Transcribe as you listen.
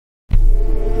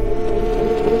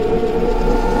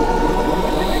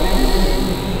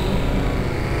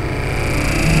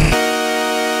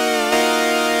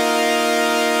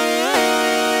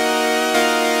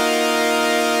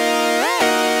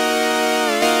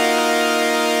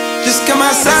Just come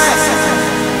outside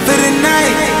for the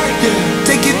night.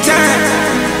 Take your time,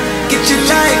 get your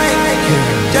life.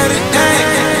 Jot it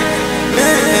down.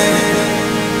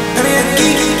 I mean, I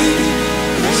geek.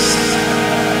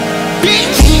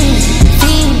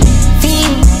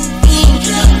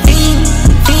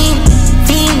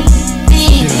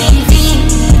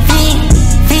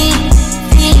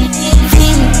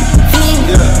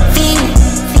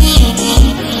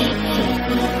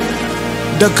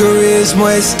 The career's more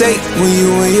at stake when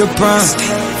you in your prime.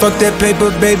 Fuck that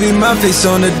paper, baby, my face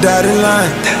on the dotted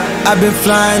line. I've been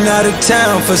flying out of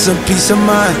town for some peace of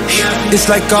mind.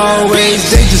 It's like always,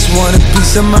 they just want a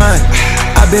piece of mind.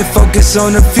 I've been focused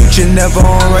on the future, never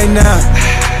on right now.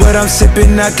 But I'm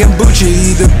sipping that kombucha,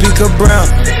 either pink or brown.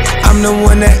 I'm the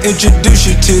one that introduced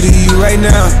you to the you right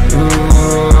now.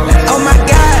 Oh my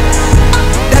God,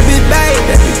 that be babe,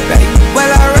 well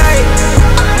alright.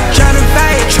 Tryna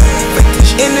fight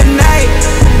in the night,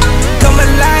 come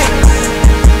alive.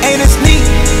 Ain't it sneak?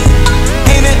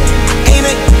 Ain't it?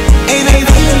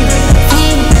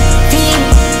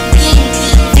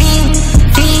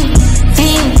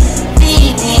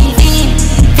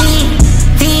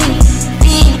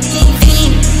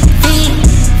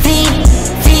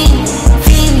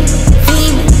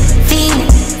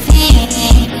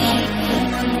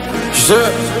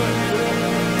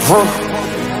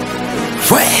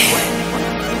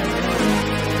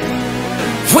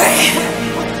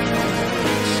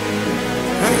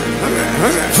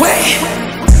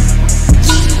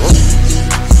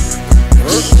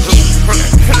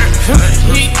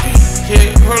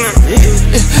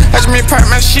 I just made part of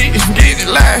my shit, get it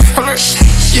live, hold up.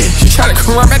 Yeah, you try to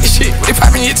come around back this shit, they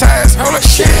poppin' your tires, hold up.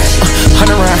 Shit,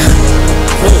 100 round,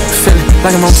 feeling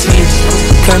like I'm on team,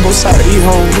 playing both sides of these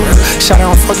hoes. Shot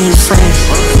out, I'm fucking your friends.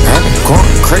 I been going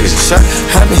crazy, shot,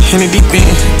 I been in it deep in.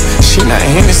 She not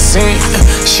in the scene,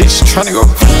 she just tryna go.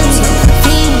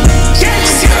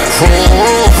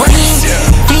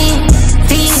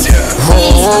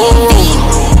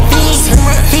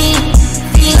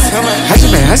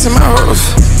 I just my hoes.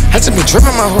 I just been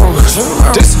dripping my hoes.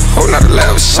 This whole nother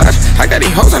level shot. I got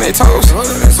these hoes on their toes.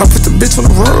 I put the bitch on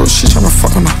the road. She tryna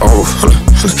fuck on the O.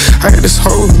 I got this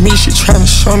hoe with me. She tryna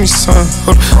show me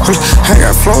something. I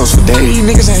got flows for days.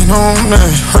 Niggas ain't on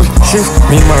nothing.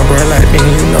 Me and my bro like me,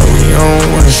 you know we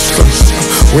on one.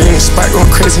 We in the spot going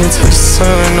crazy until the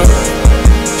sun up.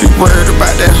 You worried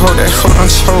about that hoe done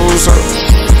chose up.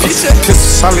 Pistol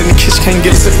solid in the kitchen, can't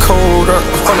get it cold up.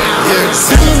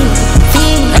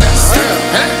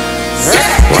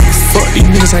 What the fuck, these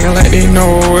niggas actin' like they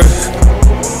know it.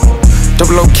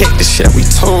 Double O cake, this shit we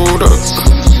told up.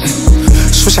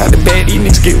 Switch out the bag, these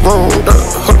niggas get rolled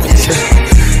up.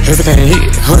 Everything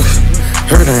hit,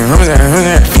 everything,